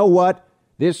say, you know what,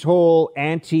 this whole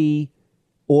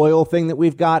anti-oil thing that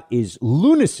we've got is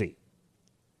lunacy.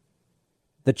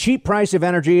 The cheap price of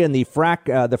energy and the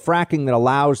fracking that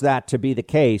allows that to be the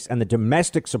case, and the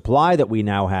domestic supply that we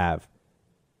now have,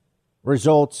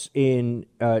 results in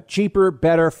cheaper,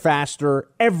 better, faster,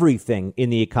 everything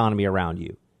in the economy around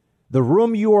you. The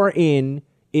room you are in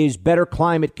is better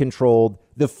climate controlled.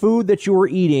 The food that you are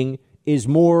eating is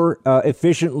more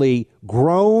efficiently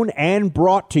grown and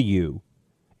brought to you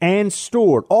and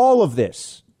stored. All of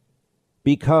this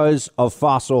because of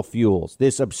fossil fuels.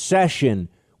 This obsession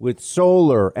with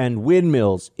solar and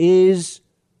windmills is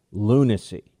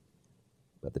lunacy.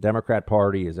 But the Democrat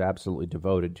Party is absolutely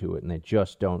devoted to it, and they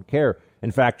just don't care.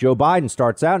 In fact, Joe Biden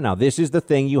starts out now. This is the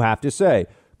thing you have to say.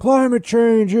 Climate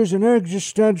change is an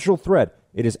existential threat.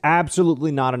 It is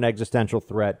absolutely not an existential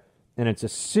threat, and it's a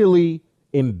silly,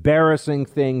 embarrassing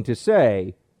thing to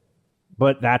say.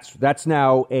 But that's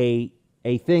now a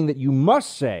thing that you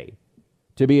must say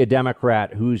to be a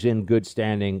Democrat who's in good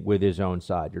standing with his own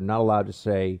side. You're not allowed to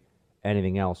say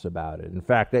anything else about it. In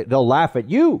fact, they'll laugh at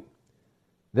you.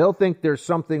 They'll think there's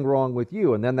something wrong with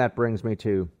you. And then that brings me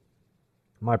to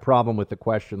my problem with the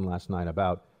question last night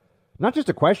about, not just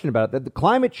a question about it, that the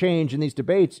climate change in these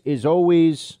debates is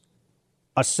always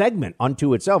a segment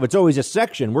unto itself. It's always a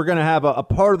section. We're going to have a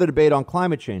part of the debate on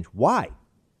climate change. Why?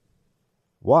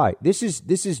 Why? This is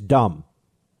dumb.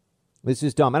 This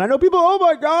is dumb. And I know people, oh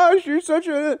my gosh, you're such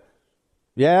a...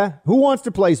 Yeah? Who wants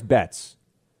to place bets?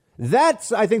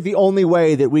 That's, I think, the only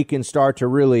way that we can start to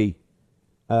really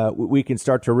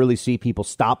see people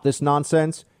stop this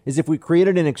nonsense, is if we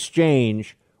created an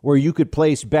exchange where you could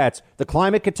place bets. The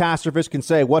climate catastrophist can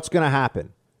say what's going to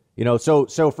happen. You know, so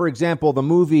for example, the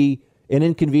movie An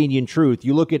Inconvenient Truth,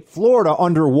 you look at Florida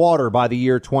underwater by the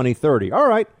year 2030. All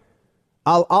right,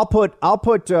 I'll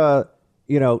put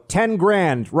 10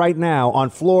 grand right now on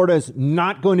Florida's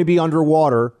not going to be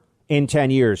underwater in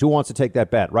 10 years. Who wants to take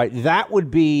that bet? Right. That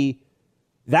would be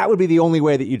the only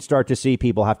way that you'd start to see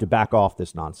people have to back off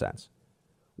this nonsense,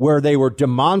 where they were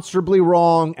demonstrably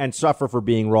wrong and suffer for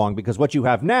being wrong. Because what you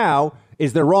have now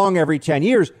is they're wrong every 10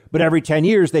 years, but every 10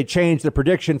 years they change the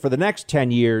prediction for the next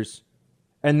 10 years.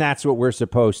 And that's what we're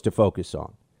supposed to focus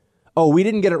on. Oh, we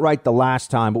didn't get it right the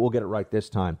last time, but we'll get it right this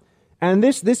time. And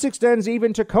this extends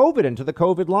even to COVID and to the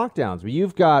COVID lockdowns.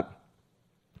 You've got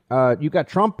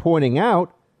Trump pointing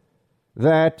out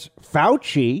that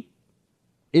Fauci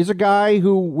is a guy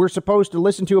who we're supposed to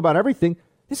listen to about everything.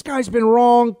 This guy's been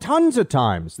wrong tons of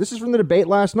times. This is from the debate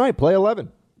last night, play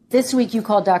 11. This week, you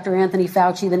called Dr. Anthony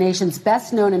Fauci, the nation's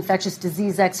best-known infectious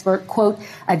disease expert, quote,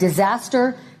 a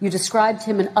disaster. You described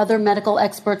him and other medical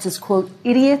experts as, quote,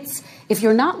 idiots. If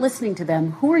you're not listening to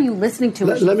them, who are you listening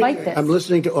to as you fight this? I'm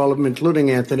listening to all of them,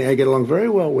 including Anthony. I get along very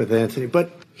well with Anthony.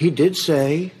 But he did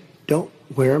say, don't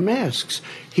wear masks.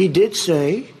 He did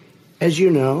say, as you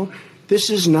know, this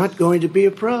is not going to be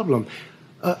a problem.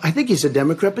 I think he's a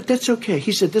Democrat, but that's okay.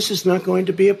 He said, this is not going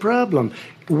to be a problem.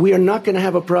 We are not going to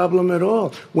have a problem at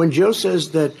all. When Joe says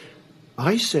that,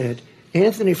 I said,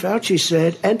 Anthony Fauci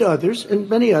said, and others, and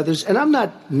many others, and I'm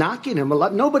not knocking him a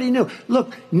lot. Nobody knew.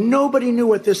 Look, nobody knew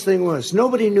what this thing was.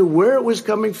 Nobody knew where it was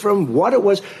coming from, what it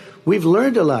was. We've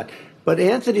learned a lot. But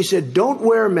Anthony said, don't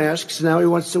wear masks. Now he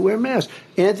wants to wear masks.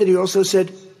 Anthony also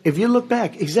said, if you look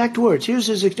back, exact words, here's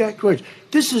his exact words.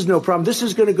 This is no problem. This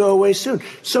is going to go away soon.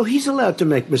 So he's allowed to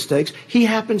make mistakes. He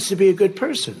happens to be a good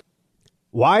person.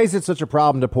 Why is it such a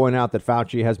problem to point out that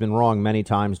Fauci has been wrong many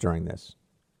times during this?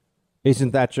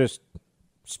 Isn't that just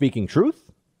speaking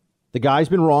truth? The guy's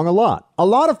been wrong a lot. A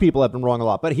lot of people have been wrong a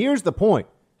lot. But here's the point.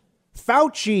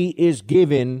 Fauci is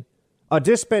given a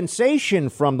dispensation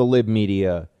from the lib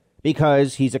media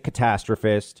because he's a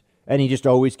catastrophist. And he just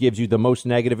always gives you the most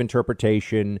negative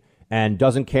interpretation and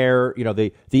doesn't care, you know,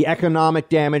 the economic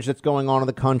damage that's going on in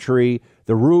the country,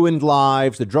 the ruined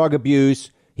lives, the drug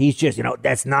abuse. He's just, you know,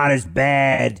 that's not as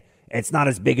bad. It's not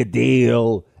as big a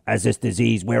deal as this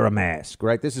disease. Wear a mask,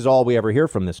 right? This is all we ever hear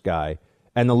from this guy.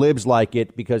 And the libs like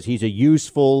it because he's a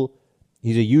useful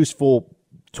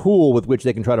tool with which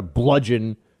they can try to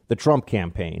bludgeon the Trump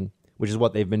campaign, which is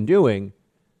what they've been doing.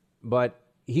 But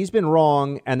he's been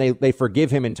wrong, and they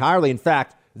forgive him entirely. In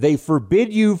fact, they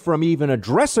forbid you from even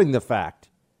addressing the fact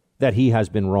that he has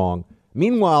been wrong.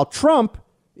 Meanwhile, Trump,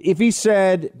 if he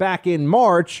said back in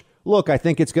March, look, I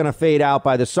think it's going to fade out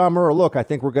by the summer, or look, I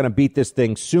think we're going to beat this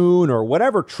thing soon, or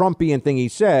whatever Trumpian thing he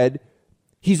said,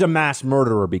 he's a mass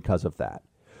murderer because of that.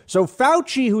 So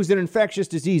Fauci, who's an infectious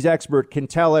disease expert, can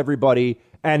tell everybody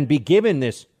and be given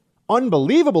this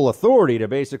unbelievable authority to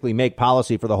basically make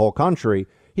policy for the whole country.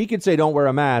 He could say, don't wear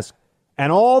a mask.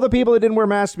 And all the people that didn't wear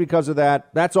masks because of that,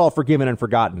 that's all forgiven and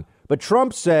forgotten. But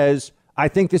Trump says, I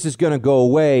think this is going to go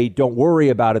away. Don't worry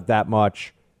about it that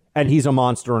much. And he's a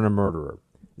monster and a murderer.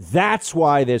 That's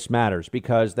why this matters,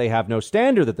 because they have no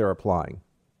standard that they're applying.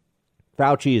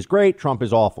 Fauci is great. Trump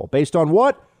is awful. Based on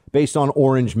what? Based on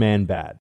Orange Man bad.